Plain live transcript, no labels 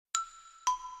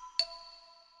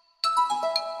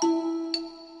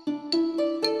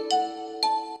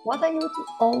What are you too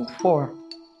old for?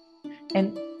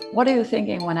 And what are you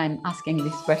thinking when I'm asking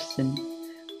this question?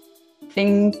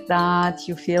 Things that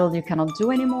you feel you cannot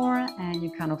do anymore and you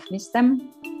kind of miss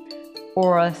them,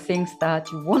 or things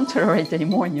that you won't tolerate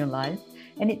anymore in your life,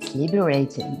 and it's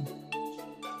liberating.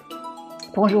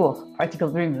 Bonjour,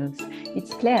 Practical Dreamers.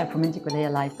 It's Claire from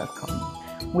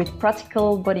IntegralAirLife.com with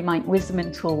practical body, mind, wisdom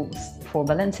and tools for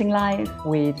balancing life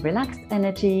with relaxed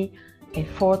energy,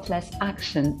 effortless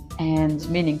action, and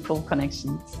meaningful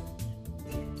connections.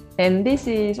 And this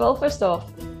is, well, first off,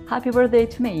 happy birthday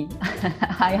to me.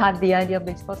 I had the idea of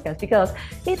this podcast because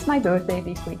it's my birthday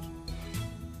this week.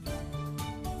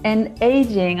 And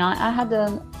aging, I had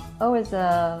always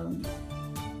a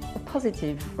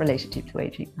positive relationship to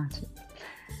aging, actually.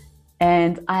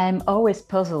 And I'm always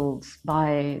puzzled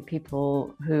by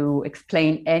people who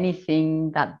explain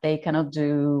anything that they cannot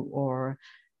do or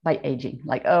by aging,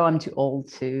 like, oh, I'm too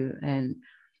old to. And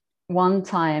one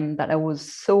time that I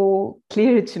was so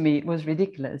clear to me, it was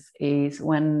ridiculous, is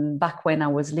back when I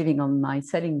was living on my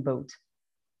sailing boat.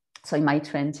 So in my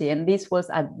 20s, and this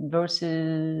was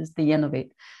versus the end of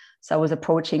it. So I was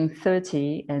approaching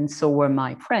 30, and so were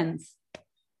my friends,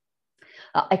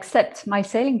 except my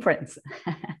sailing friends,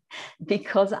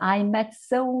 because I met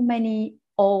so many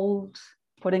old,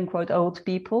 quote unquote, old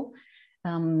people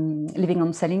living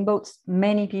on sailing boats.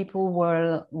 Many people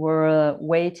were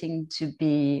waiting to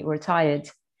be retired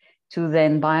to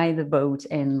then buy the boat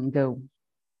and go.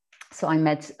 So I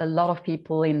met a lot of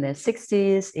people in their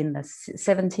 60s, in the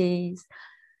 70s,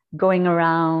 going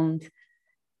around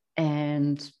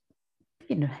and,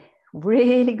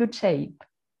 really good shape.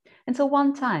 And so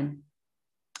one time,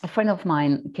 a friend of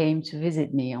mine came to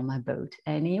visit me on my boat,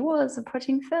 and he was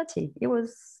approaching 30. He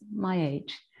was my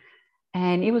age.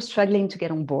 And he was struggling to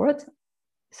get on board.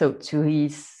 So to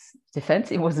his defense,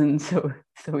 it wasn't so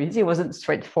easy. It wasn't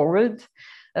straightforward.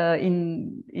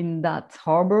 In that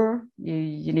harbor,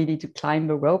 you needed to climb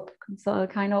a rope,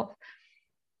 kind of.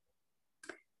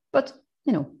 But,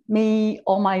 me,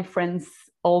 all my friends,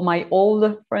 all my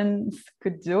older friends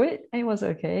could do it. And it was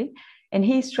okay. And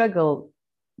he struggled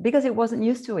because he wasn't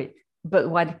used to it. But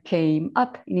what came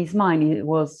up in his mind, it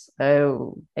was,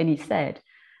 and he said,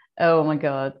 oh my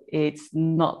God, it's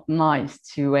not nice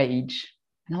to age.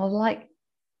 And I was like,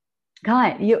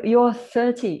 guy, you're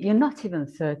 30. You're not even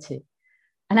 30.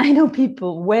 And I know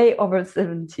people way over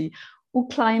 70 who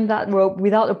climb that rope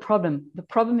without a problem. The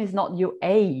problem is not your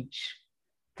age.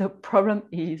 The problem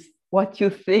is what you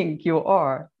think you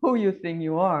are, who you think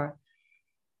you are.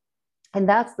 And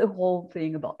that's the whole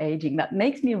thing about aging that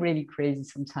makes me really crazy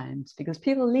sometimes, because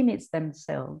people limit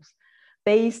themselves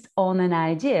based on an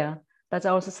idea that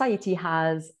our society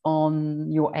has on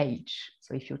your age.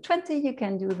 So if you're 20, you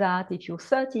can do that. If you're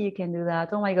 30, you can do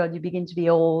that. Oh my God, you begin to be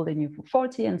old, and you're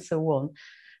 40 and so on.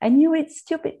 And you read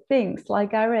stupid things,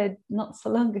 like I read not so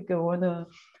long ago on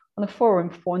a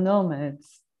forum for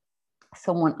nomads,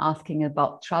 someone asking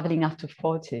about traveling after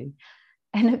 40.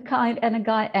 And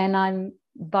I'm,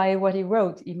 by what he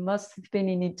wrote, he must have been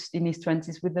in his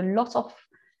 20s with a lot of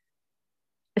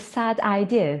sad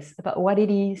ideas about what it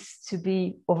is to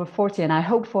be over 40. And I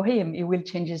hope for him, he will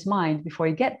change his mind before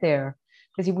he gets there,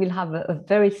 because he will have a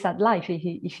very sad life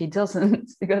if he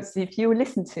doesn't. Because if you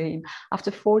listen to him,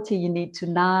 after 40, you need to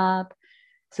nap.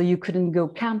 So you couldn't go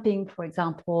camping, for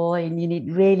example, and you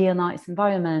need really a nice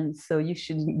environment. So you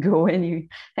shouldn't go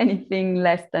anything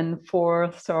less than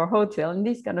 4-star hotel and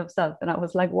this kind of stuff. And I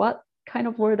was like, what kind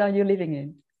of world are you living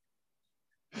in?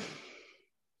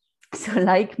 So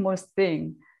like most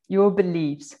things, your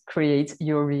beliefs create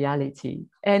your reality.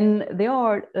 And there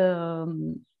are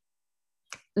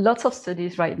lots of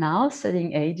studies right now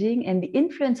studying aging and the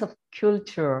influence of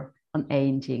culture on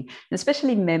aging,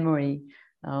 especially memory.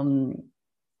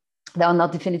 They are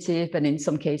not definitive, but in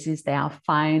some cases they have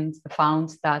found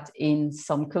that in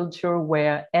some culture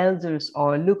where elders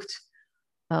are looked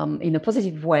in a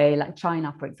positive way, like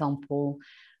China, for example,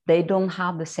 they don't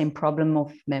have the same problem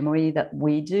of memory that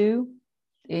we do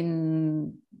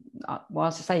in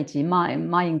our society,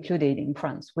 my included in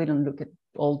France. We don't look at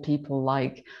old people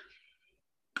like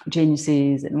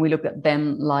geniuses, and we look at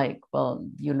them like, well,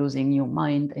 you're losing your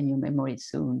mind and your memory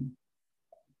soon.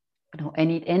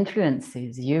 And it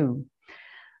influences you.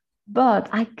 But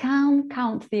I can't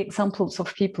count the examples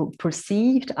of people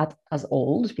perceived as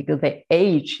old because their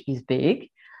age is big,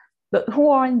 but who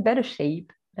are in better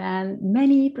shape than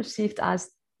many perceived as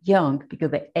young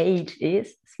because their age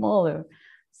is smaller.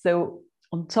 So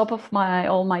on top of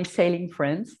all my sailing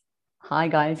friends, hi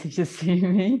guys, if you see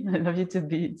me, I love you to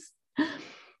bits.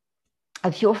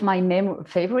 A few of my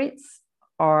favorites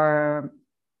are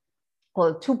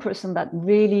well, two persons that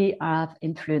really have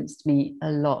influenced me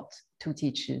a lot, two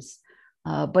teachers.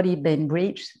 Bodhi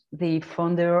Bainbridge, the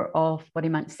founder of Body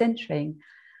Mind Centering.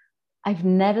 I've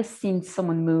never seen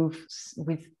someone move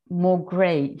with more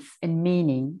grace and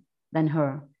meaning than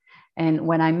her. And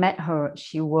when I met her,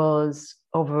 she was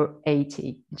over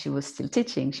 80 and she was still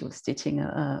teaching. She was teaching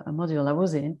a module I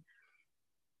was in.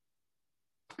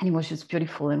 And it was just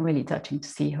beautiful and really touching to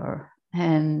see her.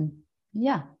 And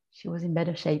yeah, she was in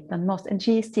better shape than most. And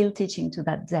she is still teaching to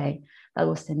that day. That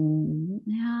was 10,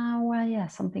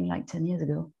 something like 10 years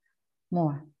ago,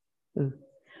 more.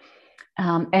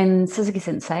 And Suzuki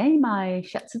Sensei, my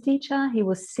shiatsu teacher, he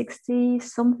was 60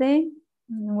 something.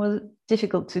 It was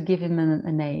difficult to give him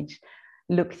an age,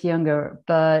 looked younger,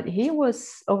 but he was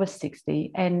over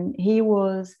 60 and he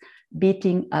was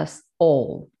beating us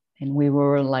all. And we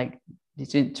were like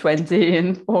between 20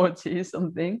 and 40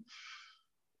 something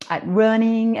at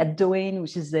running, at doing,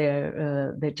 which is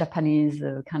the Japanese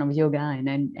kind of yoga and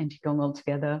Qigong all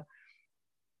together.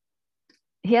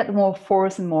 He had more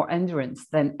force and more endurance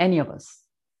than any of us.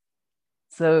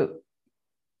 So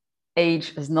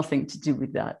age has nothing to do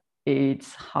with that.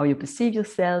 It's how you perceive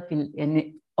yourself.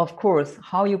 And of course,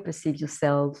 how you perceive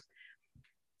yourself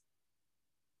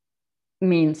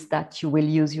means that you will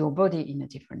use your body in a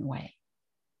different way.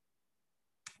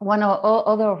 One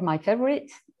other of my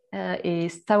favorites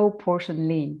is Tao Portion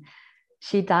Lin.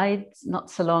 She died not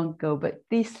so long ago, but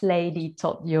this lady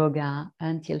taught yoga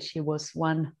until she was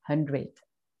 100.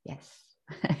 Yes.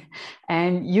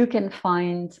 And you can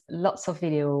find lots of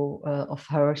video of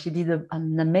her. She did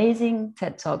an amazing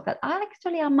TED Talk that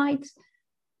I might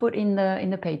put in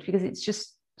the page because it's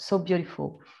just so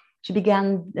beautiful. She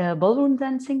began ballroom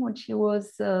dancing when she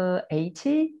was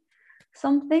 80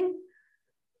 something.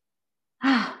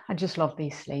 I just love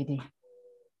this lady.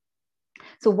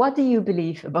 So what do you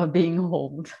believe about being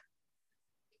old?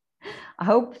 I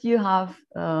hope you have,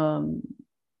 I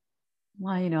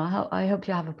hope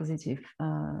you have a positive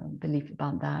belief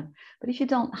about that. But if you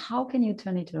don't, how can you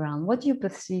turn it around? What do you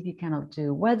perceive you cannot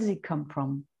do? Where does it come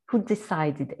from? Who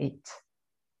decided it?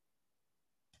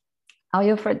 Are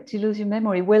you afraid to lose your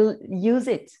memory? Well, use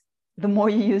it. The more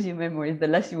you use your memory, the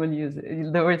less you will use it. In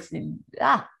other words, the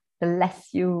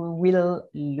less you will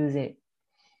lose it.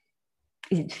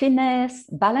 Is it fitness,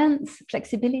 balance,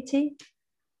 flexibility?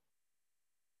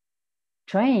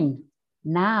 Train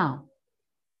now.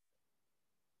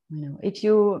 If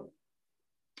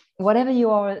whatever you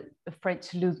are afraid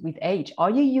to lose with age, are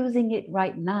you using it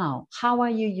right now? How are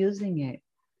you using it?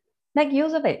 Make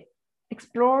use of it,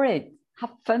 explore it,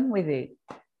 have fun with it.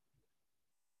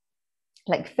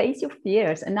 Like face your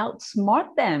fears and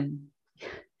outsmart them.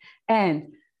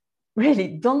 And really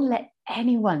don't let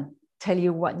anyone tell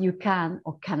you what you can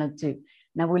or cannot do.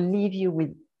 And I will leave you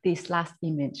with this last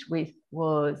image, which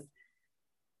was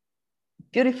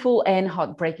beautiful and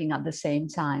heartbreaking at the same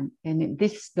time. And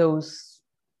this goes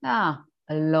a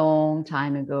long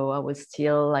time ago. I was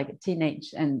still like a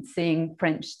teenage and seeing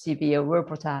French TV, a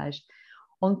reportage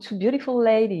on two beautiful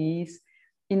ladies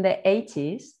in the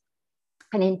 80s.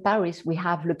 And in Paris, we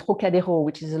have Le Trocadéro,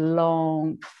 which is a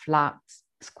long, flat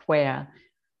square.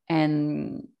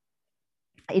 And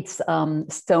it's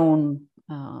stone,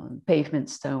 pavement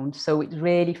stone. So it's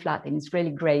really flat and it's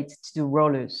really great to do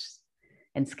rollers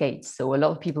and skates. So a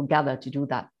lot of people gather to do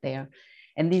that there.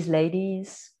 And these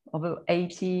ladies over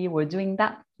 80 were doing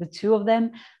that. The two of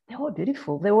them, they were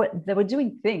beautiful. They were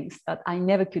doing things that I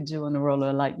never could do on a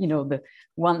roller, like, the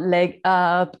one leg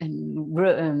up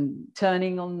and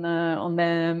turning on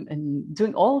them and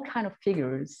doing all kind of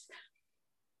figures,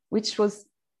 which was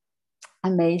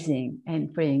amazing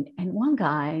and freeing. And one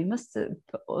guy must have,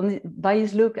 by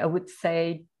his look, I would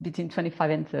say between 25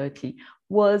 and 30,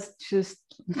 was just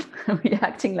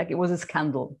reacting like it was a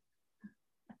scandal.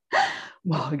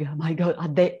 Wow, my God,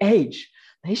 at their age,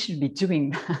 they should be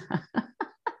doing that.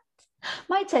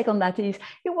 My take on that is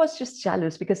he was just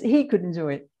jealous because he couldn't do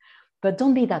it. But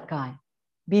don't be that guy.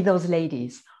 Be those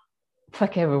ladies.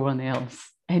 Fuck everyone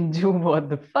else and do what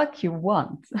the fuck you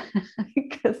want.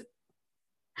 Because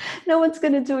no one's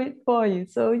going to do it for you.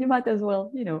 So you might as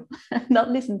well,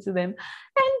 not listen to them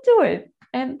and do it.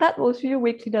 And that was your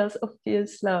weekly dose of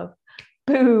fierce love.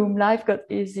 Boom, life got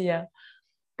easier.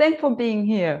 Thanks for being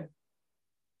here.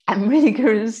 I'm really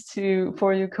curious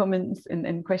for your comments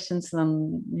and questions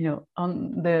on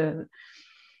the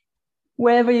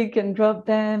wherever you can drop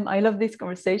them. I love this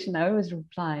conversation. I always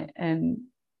reply. And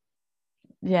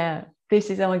yeah, this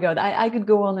is, oh my God, I could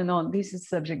go on and on. This is a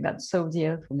subject that's so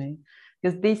dear for me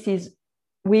because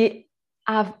we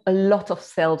have a lot of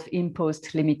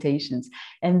self-imposed limitations.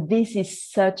 And this is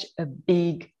such a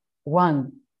big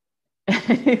one.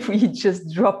 if we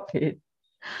just drop it,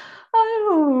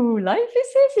 oh, life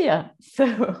is easier. So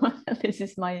this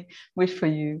is my wish for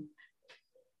you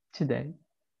today.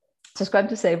 Subscribe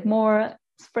to save more,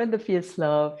 spread the fierce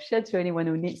love, share to anyone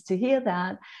who needs to hear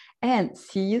that, and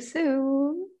see you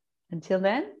soon. Until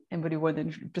then, embody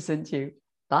 100% you.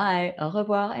 Bye, au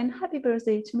revoir, and happy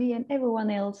birthday to me and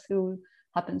everyone else who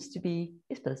happens to be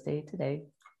his birthday today.